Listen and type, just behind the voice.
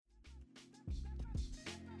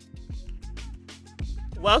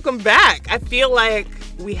Welcome back. I feel like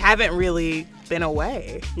we haven't really been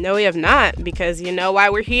away. No, we have not, because you know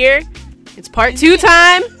why we're here? It's part 2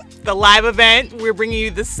 time. The live event. We're bringing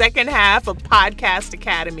you the second half of Podcast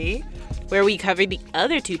Academy, where we covered the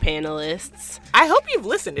other 2 panelists. I hope you've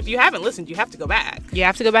listened. If you haven't listened, you have to go back. You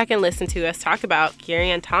have to go back and listen to us talk about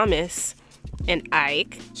Carrie-Ann Thomas and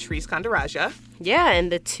Ike. Shrees Kandaraja. Yeah,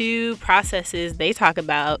 and the 2 processes they talk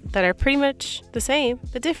about that are pretty much the same,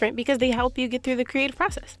 but different because they help you get through the creative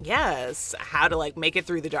process. Yes, how to make it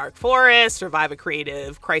through the dark forest, survive a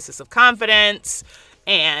creative crisis of confidence,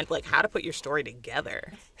 and how to put your story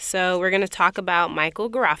together. So we're going to talk about Michael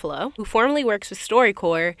Garofalo, who formerly works with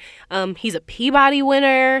StoryCorps. He's a Peabody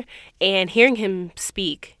winner, and hearing him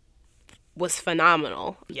speak was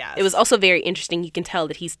phenomenal. Yes. It was also very interesting. You can tell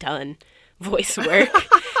that he's done voice work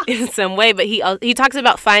in some way, but he talks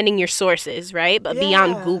about finding your sources, right? But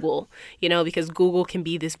beyond Google, because Google can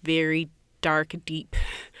be this very dark, deep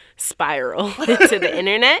spiral into the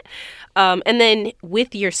internet. And then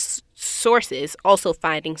with your sources, also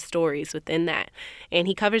finding stories within that. And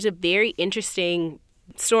he covers a very interesting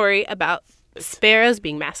story about sparrows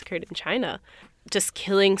being massacred in China. Just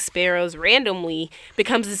killing sparrows randomly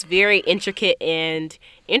becomes this very intricate and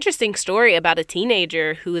interesting story about a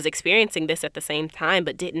teenager who is experiencing this at the same time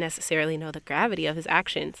but didn't necessarily know the gravity of his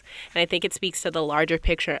actions. And I think it speaks to the larger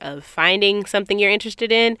picture of finding something you're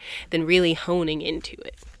interested in, then really honing into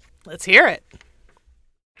it. Let's hear it.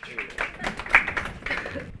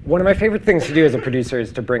 One of my favorite things to do as a producer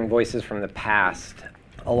is to bring voices from the past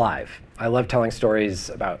alive. I love telling stories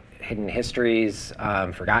about hidden histories,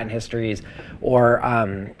 forgotten histories, or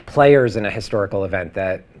players in a historical event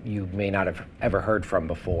that you may not have ever heard from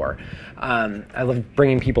before. I love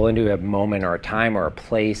bringing people into a moment or a time or a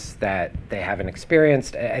place that they haven't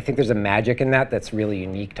experienced. I think there's a magic in that that's really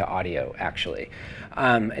unique to audio, actually.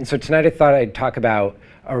 And so tonight I thought I'd talk about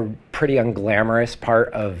a pretty unglamorous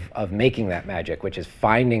part of making that magic, which is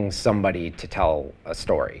finding somebody to tell a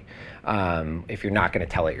story. If you're not going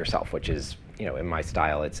to tell it yourself, which is, in my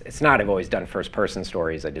style, it's not. I've always done first-person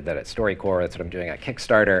stories. I did that at StoryCorps. That's what I'm doing at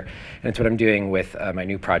Kickstarter, and it's what I'm doing with my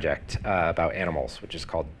new project about animals, which is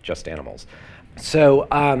called Just Animals. So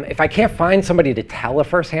if I can't find somebody to tell a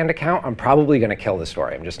first-hand account, I'm probably going to kill the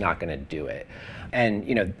story. I'm just not going to do it.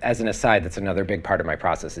 And as an aside, that's another big part of my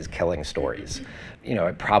process is killing stories.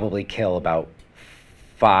 I probably kill about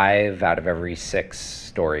 5 out of every 6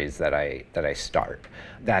 stories that I start.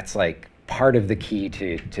 That's part of the key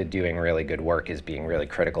to doing really good work is being really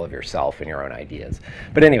critical of yourself and your own ideas.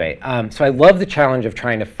 But anyway, so I love the challenge of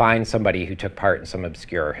trying to find somebody who took part in some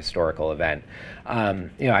obscure historical event.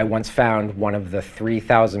 I once found one of the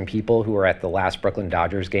 3,000 people who were at the last Brooklyn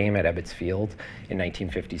Dodgers game at Ebbets Field in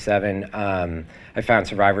 1957. I found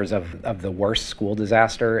survivors of the worst school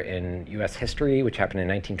disaster in U.S. history, which happened in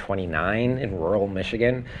 1929 in rural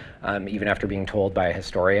Michigan, even after being told by a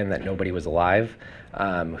historian that nobody was alive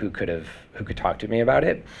who could talk to me about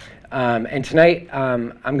it. And tonight,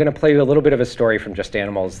 I'm going to play you a little bit of a story from Just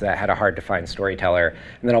Animals that had a hard-to-find storyteller,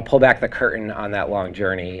 and then I'll pull back the curtain on that long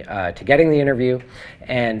journey to getting the interview.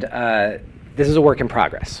 And this is a work in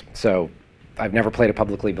progress, so I've never played it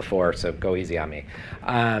publicly before, so go easy on me.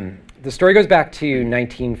 The story goes back to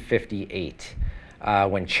 1958,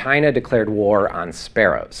 when China declared war on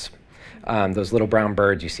sparrows. Those little brown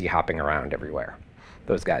birds you see hopping around everywhere.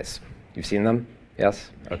 Those guys. You've seen them? Yes?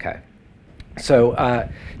 Okay. So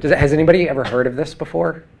has anybody ever heard of this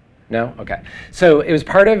before? No? Okay. So it was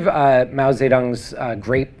part of Mao Zedong's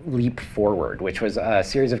Great Leap Forward, which was a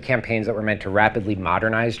series of campaigns that were meant to rapidly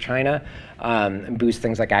modernize China and boost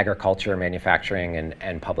things like agriculture, manufacturing,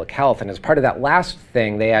 and public health. And as part of that last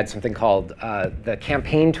thing, they had something called the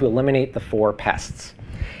Campaign to Eliminate the 4 Pests.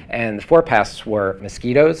 And the 4 pests were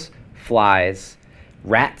mosquitoes, flies,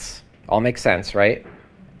 rats, all makes sense, right?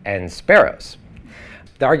 And sparrows.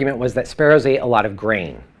 The argument was that sparrows ate a lot of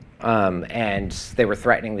grain, and they were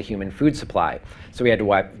threatening the human food supply, so we had to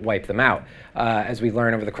wipe them out. As we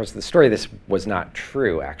learn over the course of the story, this was not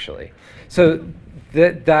true, actually. So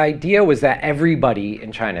the idea was that everybody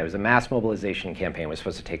in China, it was a mass mobilization campaign, was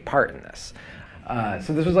supposed to take part in this.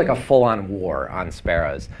 So this was like a full-on war on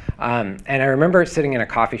sparrows. And I remember sitting in a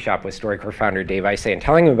coffee shop with StoryCorps founder Dave Isay and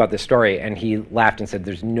telling him about this story, and he laughed and said,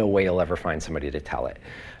 "There's no way you'll ever find somebody to tell it."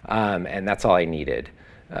 And that's all I needed.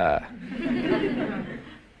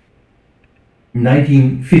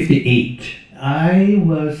 1958. I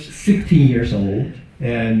was 16 years old,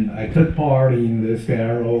 and I took part in the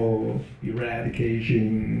sparrow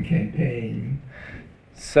eradication campaign.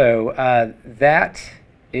 So that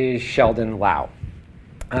is Sheldon Lau.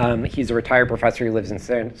 He's a retired professor. He lives in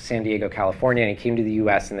San Diego, California, and he came to the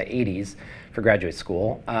US in the 80s for graduate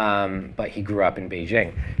school, but he grew up in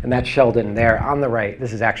Beijing. And that's Sheldon there on the right.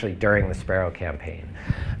 This is actually during the Sparrow campaign.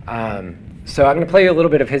 So I'm going to play you a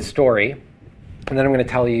little bit of his story, and then I'm going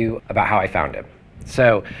to tell you about how I found him.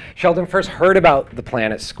 So Sheldon first heard about the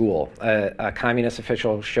plan at school. A communist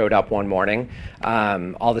official showed up one morning.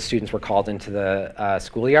 All the students were called into the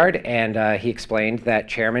schoolyard, and he explained that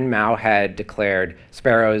Chairman Mao had declared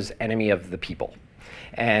sparrows enemy of the people,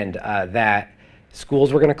 and that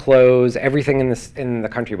schools were going to close. Everything in the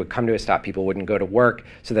country would come to a stop. People wouldn't go to work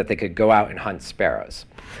so that they could go out and hunt sparrows.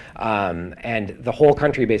 And the whole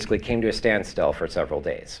country basically came to a standstill for several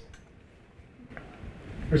days.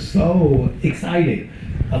 We're so excited.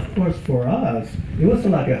 Of course, for us, it was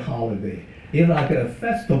like a holiday. It's like a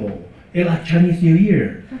festival. It's like Chinese New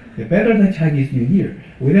Year. It's better than Chinese New Year.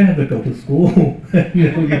 We don't have to go to school.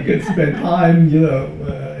 You could spend time,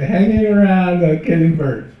 hanging around, killing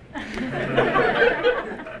birds.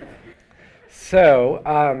 So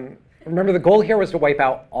remember, the goal here was to wipe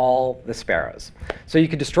out all the sparrows. So you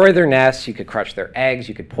could destroy their nests, you could crush their eggs,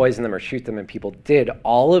 you could poison them or shoot them, and people did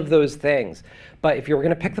all of those things. But if you were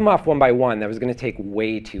going to pick them off one by one, that was going to take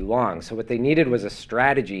way too long. So what they needed was a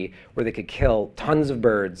strategy where they could kill tons of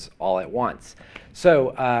birds all at once.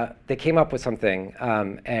 So they came up with something,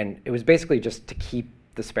 and it was basically just to keep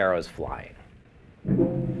the sparrows flying.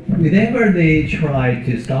 Whenever they try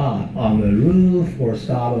to stop on the roof or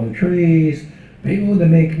stop on trees, people would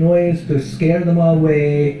make noise to scare them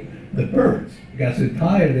away. The birds got so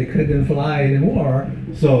tired they couldn't fly anymore,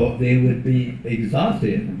 so they would be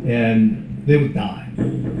exhausted and they would die.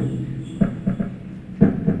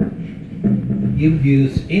 You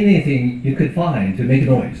use anything you could find to make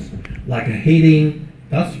noise, like heating,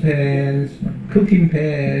 dustpans, cooking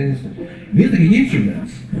pans, music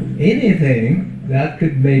instruments, anything that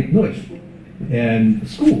could make noise. And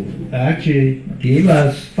school actually gave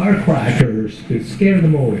us firecrackers to scare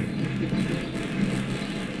them away.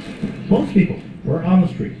 Most people were on the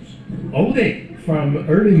streets all day, from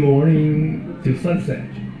early morning to sunset.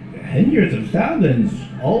 Hundreds of thousands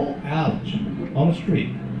all out on the street.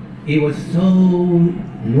 It was so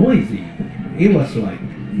noisy. It was like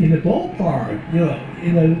in the ballpark,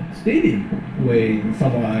 in a stadium when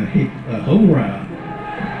someone hit a home run.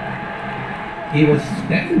 It was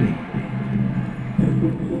deafening.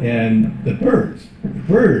 And the birds,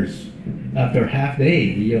 after half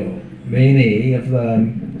day, many of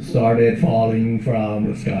them started falling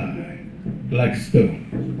from the sky like stone.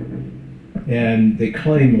 And they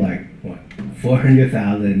claim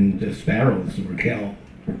 400,000 sparrows were killed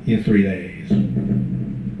in 3 days.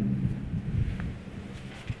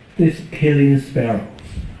 This killing sparrows,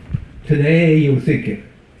 today you think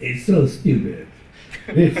it's so stupid.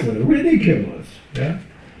 It's ridiculous. Yeah?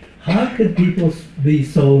 How could people be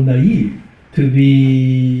so naive to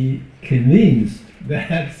be convinced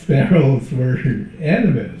that sparrows were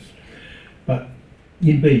enemies? But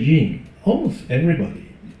in Beijing, almost everybody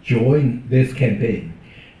joined this campaign.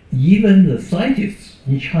 Even the scientists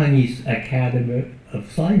in Chinese Academy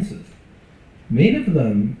of Sciences, many of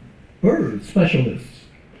them bird specialists.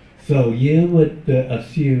 So you would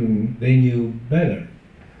assume they knew better.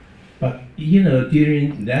 But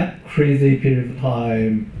during that crazy period of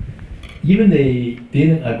time, even they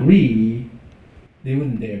didn't agree, they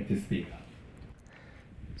wouldn't dare to speak up.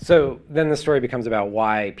 So then the story becomes about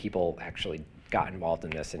why people actually got involved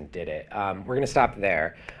in this and did it. We're going to stop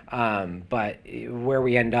there, but where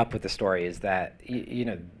we end up with the story is that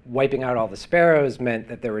wiping out all the sparrows meant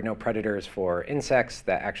that there were no predators for insects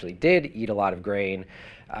that actually did eat a lot of grain,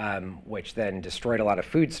 which then destroyed a lot of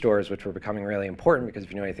food stores, which were becoming really important because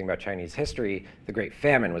if you know anything about Chinese history, the Great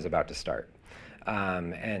Famine was about to start.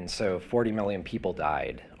 And so 40 million people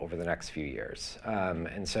died over the next few years.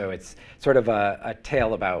 And so it's sort of a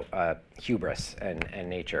tale about hubris and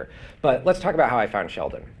nature. But let's talk about how I found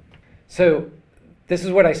Sheldon. So this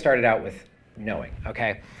is what I started out with knowing,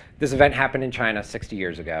 okay? This event happened in China 60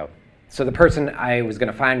 years ago. So the person I was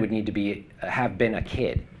going to find would need to have been a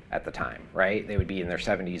kid at the time, right? They would be in their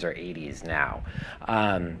 70s or 80s now.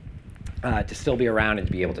 To still be around and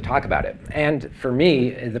to be able to talk about it. And for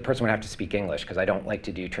me, the person would have to speak English because I don't like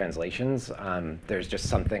to do translations. There's just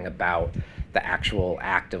something about the actual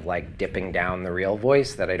act of dipping down the real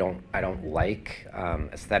voice that I don't like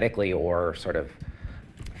aesthetically or sort of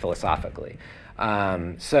philosophically.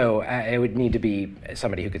 So it would need to be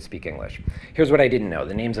somebody who could speak English. Here's what I didn't know: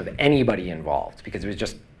 the names of anybody involved, because it was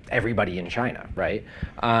just everybody in China, right?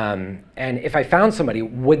 And if I found somebody,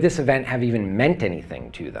 would this event have even meant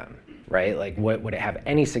anything to them? right? Like, would it have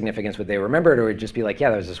any significance? Would they remember it, or would it just be like,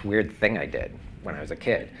 yeah, that was this weird thing I did when I was a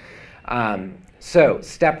kid? So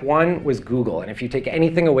step one was Google. And if you take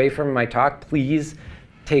anything away from my talk, please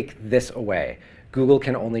take this away. Google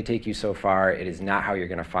can only take you so far. It is not how you're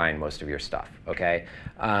going to find most of your stuff, okay?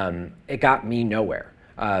 It got me nowhere,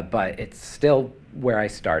 but it's still where I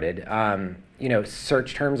started.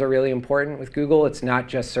 Search terms are really important with Google. It's not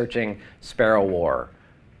just searching Sparrow War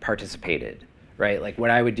participated, right? Like what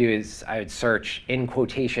I would do is I would search, in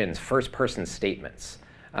quotations, first-person statements.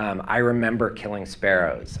 I remember killing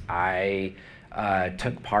sparrows. I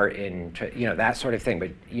took part in, that sort of thing.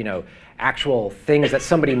 But, actual things that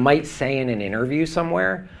somebody might say in an interview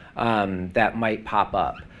somewhere that might pop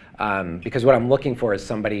up. Because what I'm looking for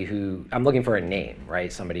is I'm looking for a name,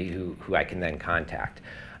 right? Somebody who I can then contact.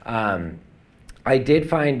 I did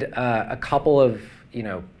find a couple of,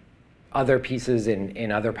 other pieces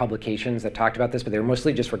in other publications that talked about this, but they were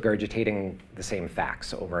mostly just regurgitating the same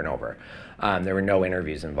facts over and over. There were no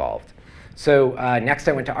interviews involved. So next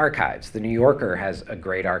I went to archives. The New Yorker has a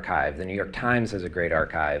great archive. The New York Times has a great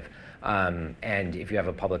archive. And if you have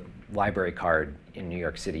a public library card in New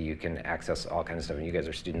York City, you can access all kinds of stuff. And you guys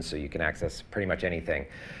are students, so you can access pretty much anything.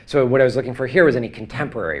 So what I was looking for here was any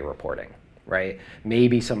contemporary reporting, right?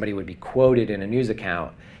 Maybe somebody would be quoted in a news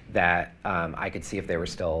account that I could see if they were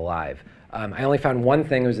still alive. I only found one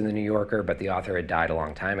thing. It was in the New Yorker, but the author had died a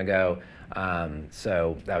long time ago.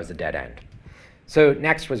 So that was a dead end. So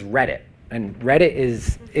next was Reddit. And Reddit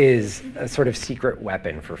is a sort of secret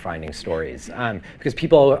weapon for finding stories, because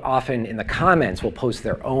people often in the comments will post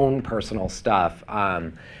their own personal stuff,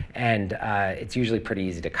 and it's usually pretty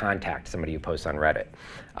easy to contact somebody who posts on Reddit.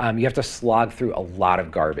 You have to slog through a lot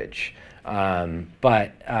of garbage.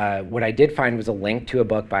 But what I did find was a link to a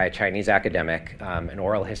book by a Chinese academic, An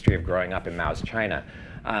Oral History of Growing Up in Mao's China.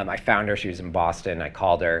 I found her. She was in Boston. I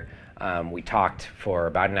called her. We talked for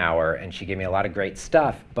about an hour, and she gave me a lot of great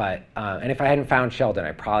stuff. But and if I hadn't found Sheldon,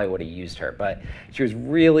 I probably would have used her. But she was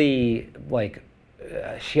really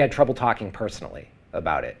she had trouble talking personally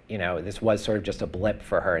about it. This was sort of just a blip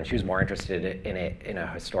for her, and she was more interested in it in a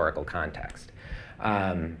historical context.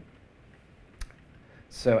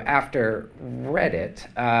 So after Reddit,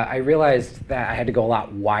 I realized that I had to go a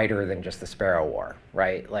lot wider than just the Sparrow War,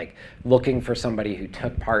 right? Like looking for somebody who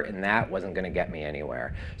took part in that wasn't going to get me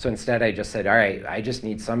anywhere. So instead I just said, all right, I just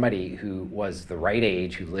need somebody who was the right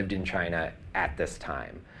age, who lived in China at this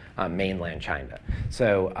time, mainland China.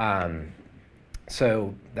 So,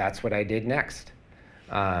 so that's what I did next.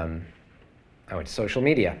 I went to social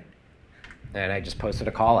media, and I just posted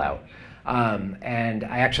a call out. And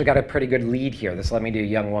I actually got a pretty good lead here. This led me to a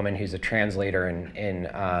young woman who's a translator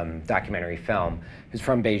in documentary film, who's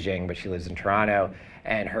from Beijing, but she lives in Toronto.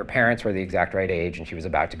 And her parents were the exact right age, and she was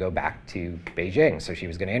about to go back to Beijing, so she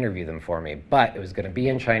was going to interview them for me. But it was going to be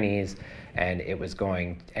in Chinese, and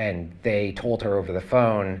and they told her over the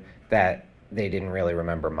phone that they didn't really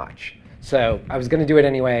remember much. So I was going to do it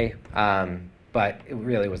anyway, but it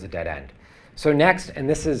really was a dead end. So next, and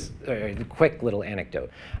this is a quick little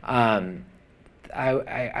anecdote.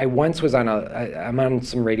 I once was I'm on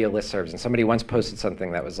some radio listservs, and somebody once posted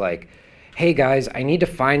something that was like, hey guys, I need to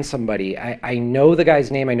find somebody. I know the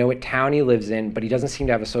guy's name, I know what town he lives in, but he doesn't seem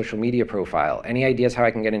to have a social media profile. Any ideas how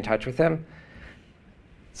I can get in touch with him?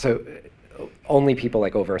 So only people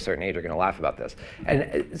like over a certain age are gonna laugh about this.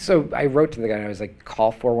 And so I wrote to the guy, and I was like,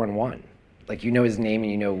 call 411. Like, you know his name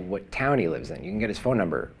and you know what town he lives in. You can get his phone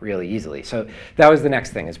number really easily. So that was the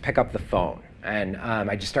next thing, is pick up the phone. And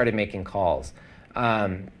I just started making calls.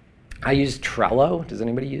 I used Trello. Does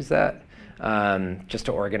anybody use that? Just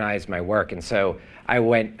to organize my work. And so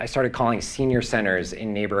I started calling senior centers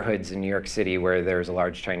in neighborhoods in New York City where there's a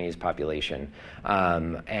large Chinese population.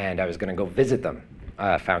 And I was going to go visit them.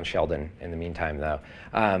 Found Sheldon in the meantime, though.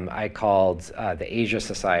 I called the Asia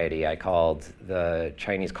Society. I called the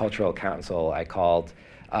Chinese Cultural Council. I called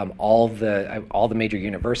all the major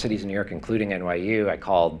universities in New York, including NYU. I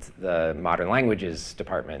called the modern languages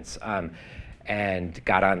departments, and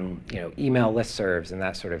got on email listservs and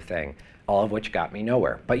that sort of thing. All of which got me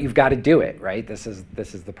nowhere. But you've got to do it, right? This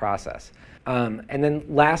is the process. And then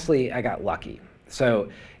lastly, I got lucky. So,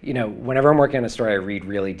 whenever I'm working on a story, I read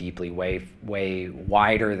really deeply, way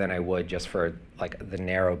wider than I would just for like the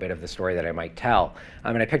narrow bit of the story that I might tell.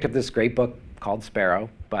 And I picked up this great book called Sparrow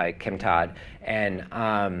by Kim Todd, and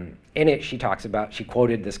in it she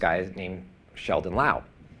quoted this guy named Sheldon Lau.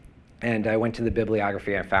 And I went to the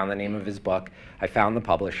bibliography, I found the name of his book, I found the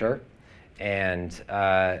publisher, and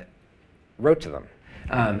wrote to them.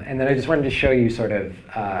 And then I just wanted to show you sort of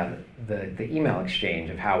the email exchange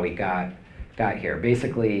of how we got here.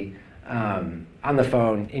 Basically, on the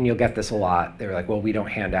phone, and you'll get this a lot. They were like, well, we don't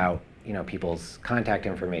hand out, people's contact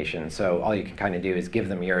information, so all you can kind of do is give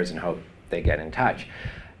them yours and hope they get in touch.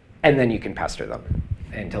 And then you can pester them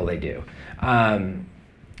until they do.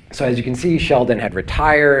 So as you can see, Sheldon had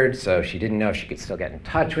retired, so she didn't know if she could still get in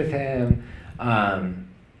touch with him.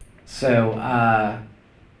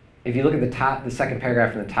 If you look at the second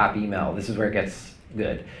paragraph in the top email, this is where it gets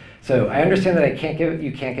good. So I understand that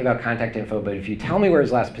you can't give out contact info, but if you tell me where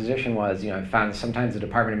his last position was, I've found sometimes the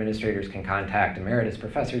department administrators can contact emeritus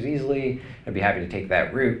professors easily. I'd be happy to take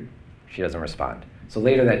that route. She doesn't respond. So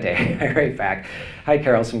later that day, I write back, hi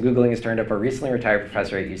Carol, some Googling has turned up a recently retired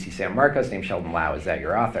professor at UC San Marcos named Sheldon Lau. Is that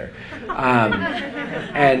your author?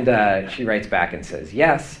 And she writes back and says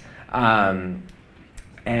yes.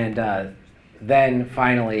 Then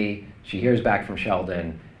finally, she hears back from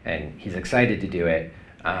Sheldon, and he's excited to do it.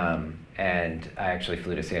 And I actually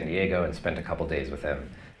flew to San Diego and spent a couple days with him.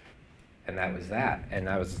 And that was that. And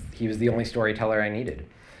he was the only storyteller I needed.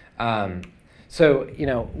 So,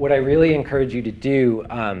 what I really encourage you to do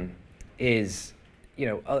is,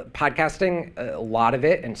 podcasting, a lot of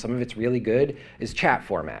it, and some of it's really good, is chat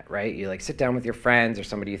format, right? You sit down with your friends or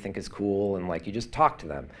somebody you think is cool, and you just talk to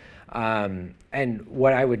them. And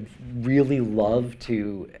what I would really love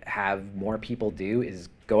to have more people do is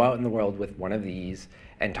go out in the world with one of these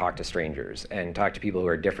and talk to strangers and talk to people who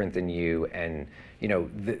are different than you. And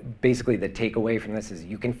basically the takeaway from this is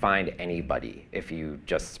you can find anybody if you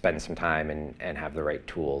just spend some time and have the right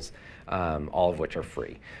tools, all of which are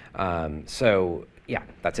free. So yeah,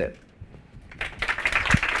 that's it.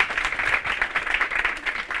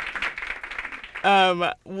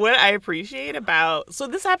 What I appreciate about, so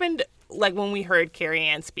this happened when we heard Carrie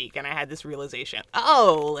Ann speak, and I had this realization,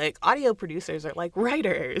 audio producers are like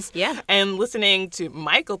writers. Yeah. And listening to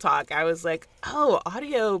Michael talk, I was like,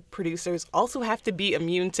 audio producers also have to be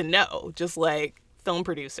immune to no, just like film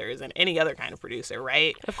producers and any other kind of producer,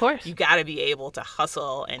 right? Of course. You got to be able to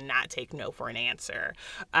hustle and not take no for an answer.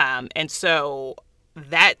 And so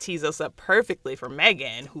that tees us up perfectly for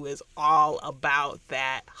Megan, who is all about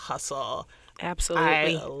that hustle.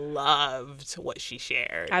 Absolutely. I loved what she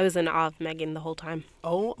shared. I was in awe of Megan the whole time.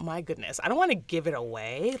 Oh my goodness. I don't want to give it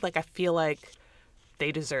away. I feel like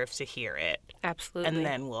they deserve to hear it. Absolutely. And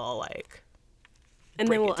then we'll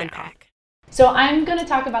unpack. So I'm going to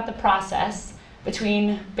talk about the process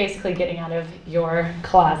between basically getting out of your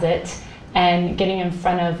closet and getting in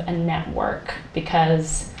front of a network,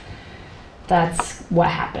 because that's what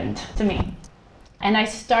happened to me. And I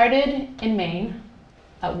started in Maine,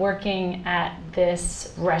 working at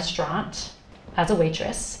this restaurant as a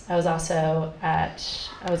waitress. I was also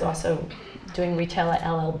doing retail at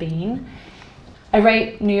LL Bean. I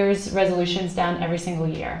write New Year's resolutions down every single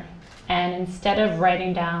year. And instead of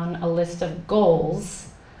writing down a list of goals,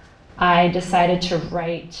 I decided to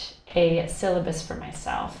write a syllabus for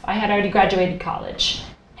myself. I had already graduated college,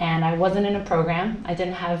 and I wasn't in a program. I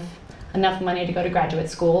didn't have enough money to go to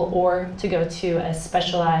graduate school or to go to a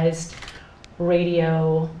specialized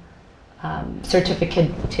radio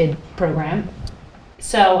certificated program.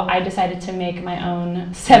 So I decided to make my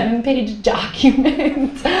own 7-page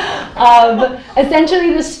document of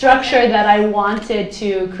essentially the structure that I wanted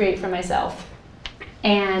to create for myself.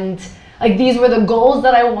 And these were the goals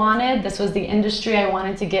that I wanted. This was the industry I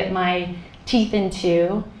wanted to get my teeth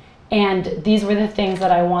into. And these were the things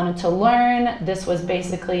that I wanted to learn. This was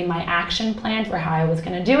basically my action plan for how I was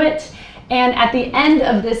going to do it. And at the end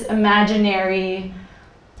of this imaginary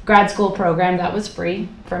grad school program that was free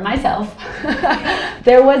for myself,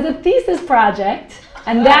 there was a thesis project,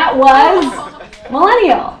 and that was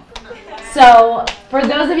Millennial. So for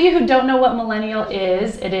those of you who don't know what Millennial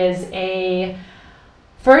is, it is a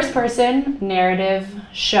first-person narrative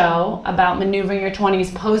show about maneuvering your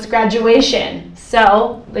 20s post-graduation.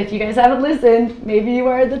 So if you guys haven't listened, maybe you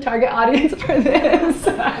are the target audience for this.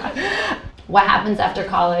 What happens after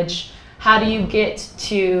college? How do you get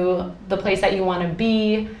to the place that you want to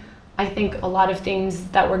be? I think a lot of things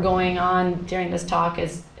that were going on during this talk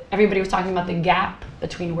is everybody was talking about the gap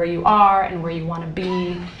between where you are and where you want to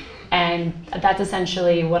be. And that's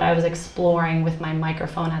essentially what I was exploring with my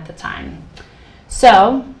microphone at the time.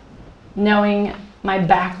 So, knowing my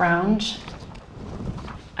background,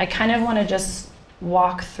 I kind of want to just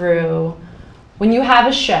walk through when you have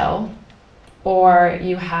a show or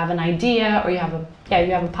you have an idea or you have a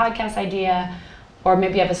podcast idea, or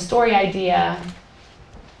maybe you have a story idea.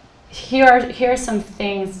 Here are some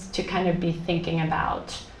things to kind of be thinking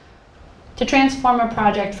about to transform a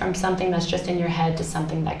project from something that's just in your head to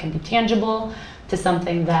something that can be tangible, to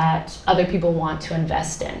something that other people want to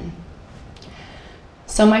invest in.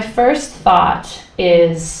 So my first thought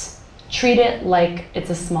is treat it like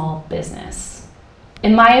it's a small business.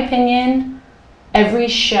 In my opinion, every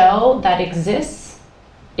show that exists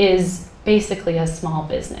is basically a small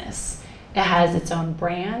business. It has its own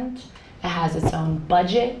brand, it has its own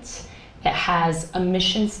budget, it has a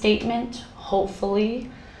mission statement,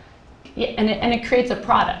 hopefully, and it creates a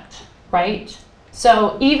product, right?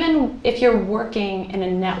 So even if you're working in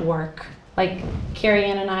a network, like Carrie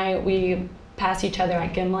Ann and I, we pass each other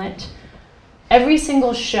at Gimlet, every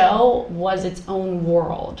single show was its own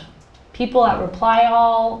world. People at Reply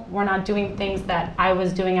All were not doing things that I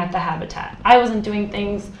was doing at The Habitat. I wasn't doing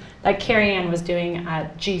things that Carrie Ann was doing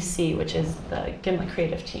at GC, which is the Gimlet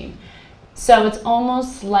creative team. So it's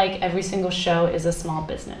almost like every single show is a small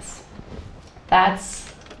business. That's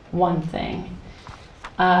one thing.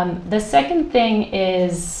 The second thing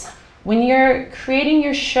is when you're creating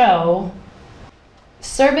your show,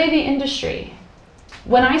 survey the industry.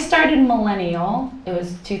 When I started Millennial, it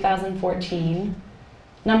was 2014,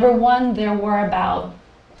 number one, there were about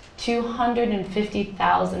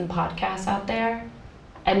 250,000 podcasts out there,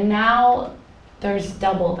 and now there's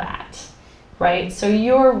double that, right? So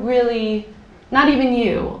you're really, not even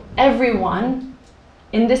you, everyone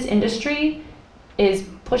in this industry is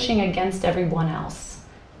pushing against everyone else.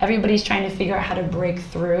 Everybody's trying to figure out how to break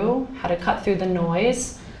through, how to cut through the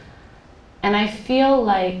noise. And I feel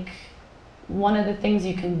like one of the things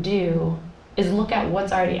you can do is look at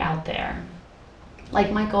what's already out there.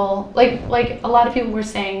 Like Michael, like a lot of people were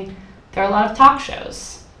saying, there are a lot of talk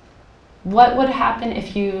shows. What would happen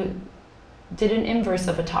if you did an inverse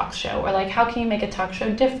of a talk show? Or like, how can you make a talk show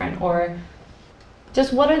different? Or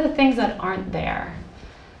just what are the things that aren't there?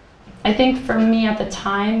 I think for me at the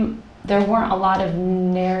time, there weren't a lot of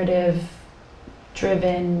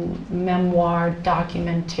narrative-driven memoir,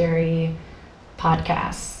 documentary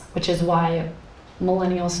podcasts, which is why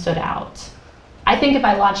Millennial stood out. I think if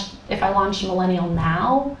I launched Millennial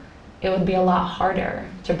now, it would be a lot harder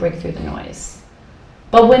to break through the noise.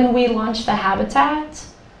 But when we launched The Habitat,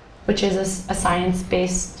 which is a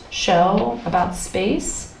science-based show about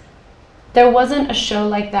space, there wasn't a show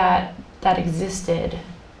like that that existed.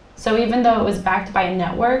 So even though it was backed by a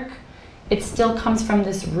network, it still comes from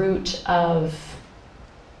this root of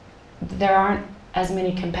there aren't as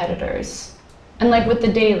many competitors. And like with The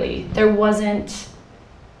Daily, there wasn't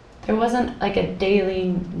like a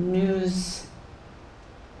daily news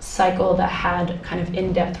cycle that had kind of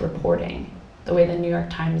in-depth reporting the way the New York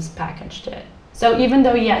Times packaged it. So even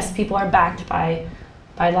though, yes, people are backed by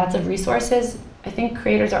lots of resources, I think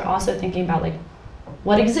creators are also thinking about like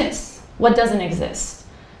what exists, what doesn't exist.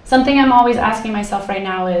 Something I'm always asking myself right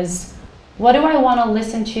now is, what do I want to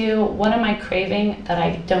listen to? What am I craving that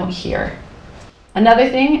I don't hear? Another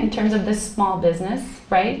thing in terms of this small business,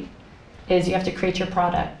 right, is you have to create your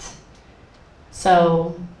product.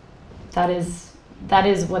 So that is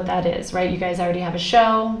what that is, right? You guys already have a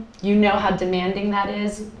show. You know how demanding that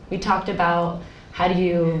is. We talked about how do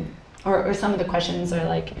you, or some of the questions are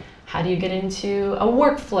like, how do you get into a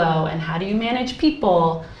workflow and how do you manage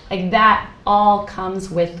people? Like that all comes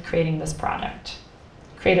with creating this product.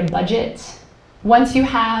 Create a budget. Once you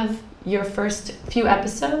have your first few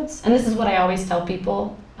episodes, and this is what I always tell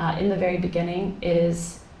people in the very beginning,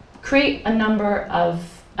 is create a number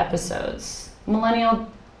of episodes. Millennial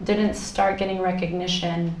didn't start getting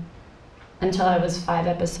recognition until I was 5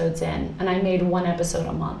 episodes in, and I made 1 episode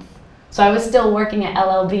a month. So I was still working at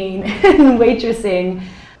LL Bean and waitressing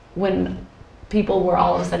when people were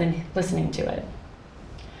all of a sudden listening to it.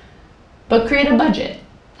 But create a budget.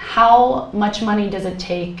 How much money does it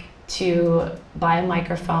take to buy a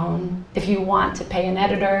microphone? If you want to pay an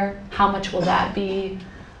editor, how much will that be?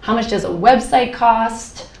 How much does a website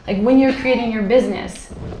cost? Like when you're creating your business,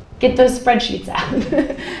 get those spreadsheets out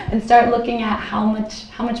and start looking at how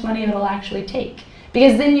much money it'll actually take.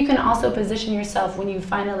 Because then you can also position yourself when you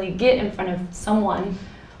finally get in front of someone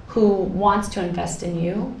who wants to invest in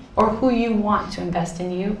you or who you want to invest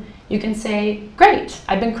in you. You can say, great,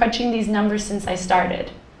 I've been crunching these numbers since I started.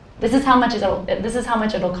 This is how much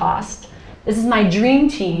it'll cost. This is my dream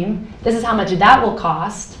team. This is how much that will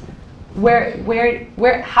cost.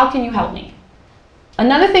 How can you help me?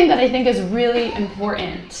 Another thing that I think is really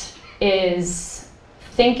important is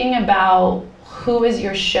thinking about who is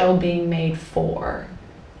your show being made for,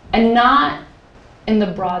 and not in the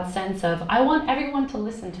broad sense of, I want everyone to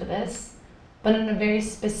listen to this, but in a very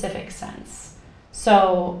specific sense.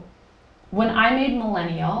 So when I made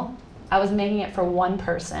Millennial, I was making it for one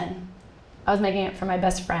person. I was making it for my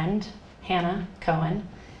best friend, Hannah Cohen.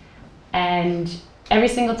 And every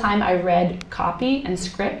single time I read copy and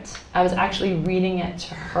script, I was actually reading it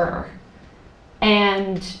to her.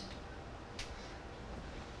 And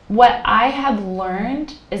what I have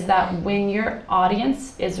learned is that when your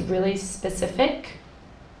audience is really specific,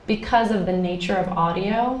 because of the nature of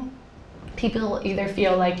audio, people either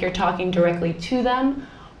feel like you're talking directly to them,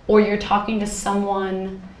 or you're talking to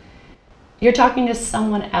someone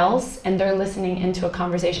else and they're listening into a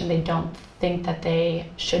conversation they don't think that they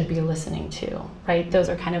should be listening to, right? Those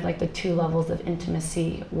are kind of like the two levels of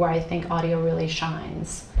intimacy where I think audio really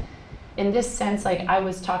shines. In this sense, like I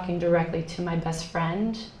was talking directly to my best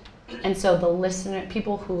friend, and so the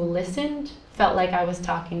people who listened felt like I was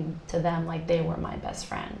talking to them like they were my best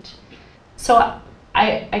friend. So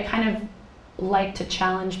I kind of like to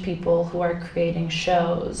challenge people who are creating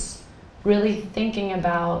shows, really thinking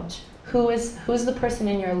about who's the person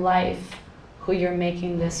in your life who you're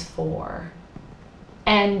making this for.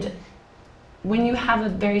 And when you have a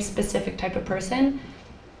very specific type of person,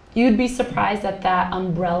 you'd be surprised that that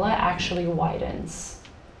umbrella actually widens.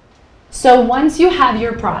 So once you have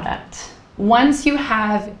your product, once you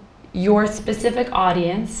have your specific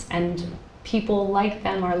audience and people like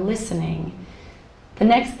them are listening, the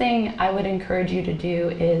next thing I would encourage you to do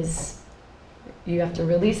is you have to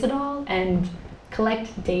release it all and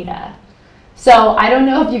collect data. So I don't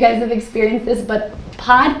know if you guys have experienced this, but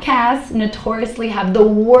podcasts notoriously have the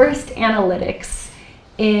worst analytics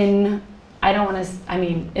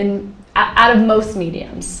out of most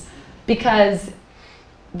mediums, because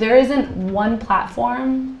there isn't one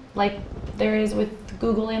platform like there is with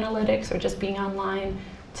Google Analytics or just being online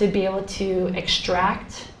to be able to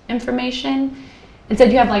extract information. Instead,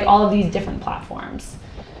 you have like all of these different platforms.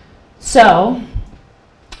 So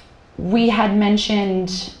we had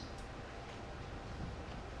mentioned,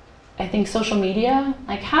 I think, social media.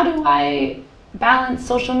 Like, how do I balance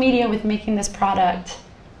social media with making this product?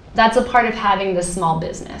 That's a part of having this small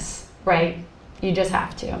business, right? You just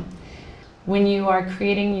have to. When you are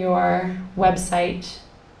creating your website,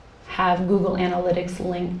 have Google Analytics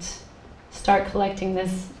linked, start collecting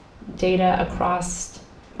this data across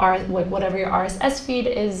whatever your RSS feed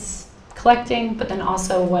is collecting, but then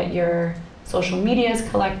also what your social media is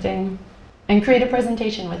collecting, and create a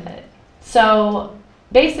presentation with it. So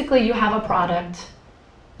basically you have a product,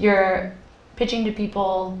 you're pitching to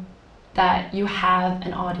people that you have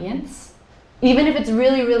an audience. Even if it's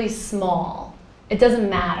really, really small, it doesn't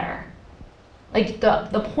matter. Like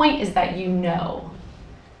the point is that you know.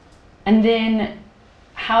 And then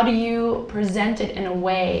how do you present it in a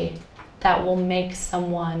way that will make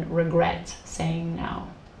someone regret saying no?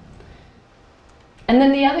 And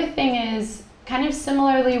then the other thing is, kind of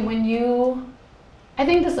similarly, I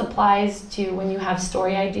think this applies to when you have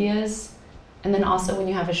story ideas, and then also when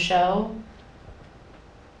you have a show,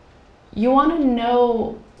 you want to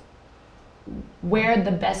know where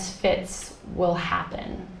the best fits will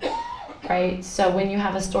happen, right? So when you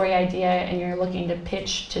have a story idea and you're looking to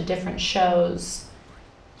pitch to different shows,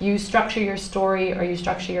 you structure your story or you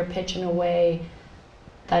structure your pitch in a way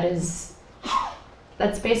that's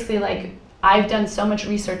basically like, I've done so much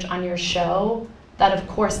research on your show that of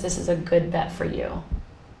course this is a good bet for you,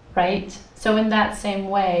 right? So in that same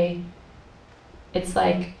way, it's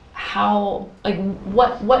like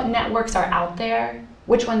what networks are out there?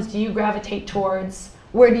 Which ones do you gravitate towards?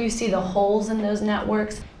 Where do you see the holes in those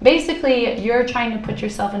networks? Basically, you're trying to put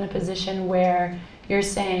yourself in a position where you're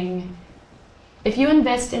saying, if you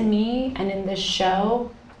invest in me and in this show,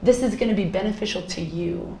 this is going to be beneficial to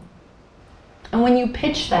you. And when you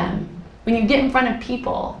pitch them, when you get in front of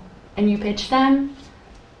people and you pitch them,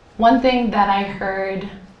 one thing that I heard,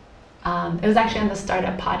 it was actually on the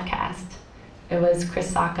Startup podcast. It was Chris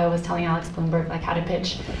Sacca was telling Alex Bloomberg like how to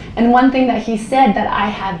pitch. And one thing that he said that I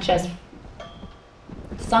have just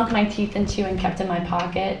sunk my teeth into and kept in my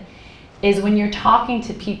pocket is when you're talking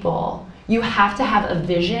to people, you have to have a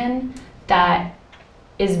vision that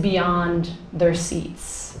is beyond their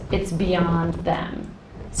seats. It's beyond them.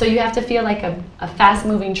 So you have to feel like a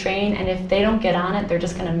fast-moving train, and if they don't get on it, they're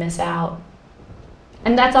just going to miss out.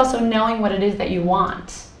 And that's also knowing what it is that you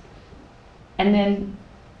want. And then,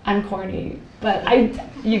 I'm corny, but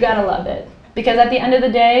you gotta love it. Because at the end of the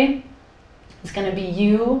day, it's going to be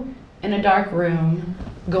you in a dark room,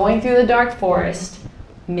 going through the dark forest,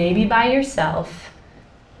 maybe by yourself.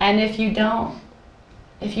 And if you don't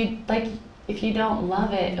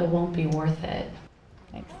love it, it won't be worth it.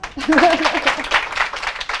 Thanks.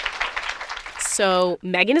 So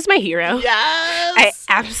Megan is my hero. Yes! I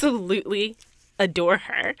absolutely adore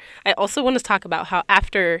her. I also want to talk about how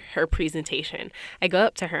after her presentation, I go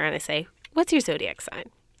up to her and I say, "What's your zodiac sign?"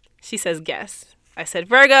 She says, "Guess." I said,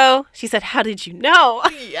 Virgo. She said, how did you know?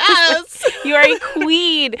 Yes. You are a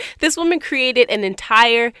queen. This woman created an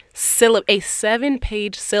entire a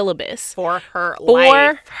 7-page syllabus For her for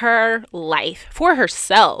life. her life, for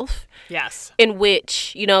herself. Yes. In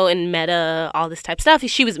which, you know, in meta, all this type of stuff,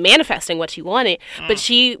 she was manifesting what she wanted, but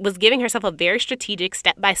she was giving herself a very strategic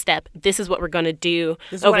step-by-step, this is what we're going to do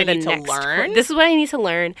This is over what I the need to next learn? This is what I need to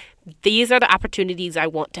learn. These are the opportunities I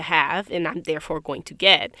want to have, and I'm therefore going to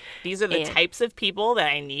get. These are the And- types of people that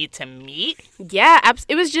I need to meet. Yeah,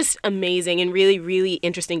 it was just amazing and really, really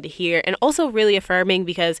interesting to hear, and also really affirming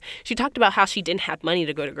because she talked about how she didn't have money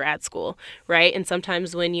to go to grad school, right? And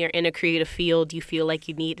sometimes when you're in a creative field, you feel like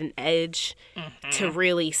you need an edge to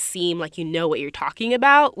really seem like you know what you're talking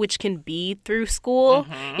about, which can be through school.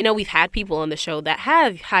 You know, we've had people on the show that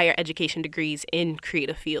have higher education degrees in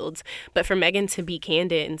creative fields, but for Megan to be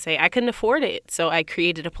candid and say, I couldn't afford it, so I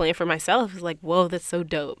created a plan for myself, it's like, whoa, that's so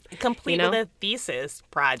dope. Complete You know? with a thesis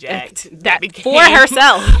project That became for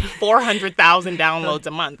herself. 400,000 downloads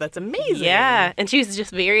a month. That's amazing. Yeah, and she was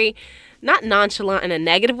just very, not nonchalant in a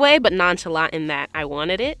negative way, but nonchalant in that I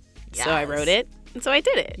wanted it, so I Yes. wrote it, and so I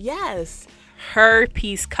did it. Yes. Her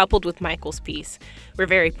piece coupled with Michael's piece were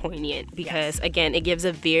very poignant because, again, it gives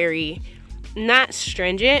a very, not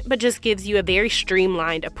stringent, but just gives you a very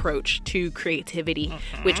streamlined approach to creativity,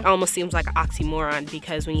 which almost seems like an oxymoron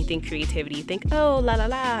because when you think creativity, you think, oh, la la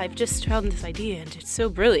la, I've just found this idea and it's so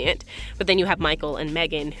brilliant. But then you have Michael and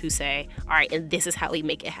Megan who say, all right, and this is how we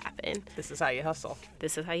make it happen. This is how you hustle.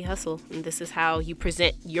 This is how you hustle, and this is how you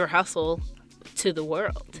present your hustle to the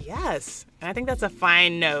world. Yes. And I think that's a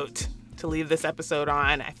fine note to leave this episode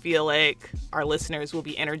on. I feel like our listeners will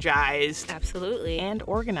be energized Absolutely. and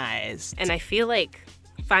organized. And I feel like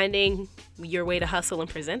finding your way to hustle and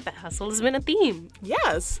present that hustle has been a theme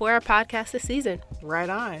Yes. for our podcast this season. Right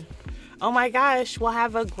on. Oh my gosh, we'll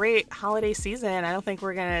have a great holiday season. I don't think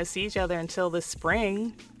we're going to see each other until the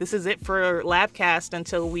spring. This is it for Labcast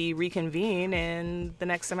until we reconvene in the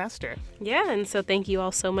next semester. Yeah, and so thank you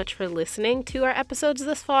all so much for listening to our episodes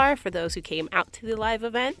this far. For those who came out to the live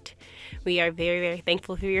event, we are very, very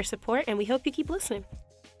thankful for your support, and we hope you keep listening.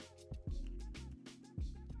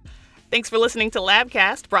 Thanks for listening to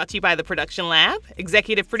Labcast, brought to you by the Production Lab.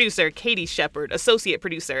 Executive producer Katie Shepard, associate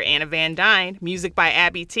producer Anna Van Dyne, music by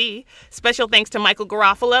Abby T. Special thanks to Michael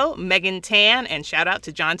Garofalo, Megan Tan, and shout out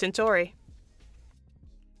to John Tintori.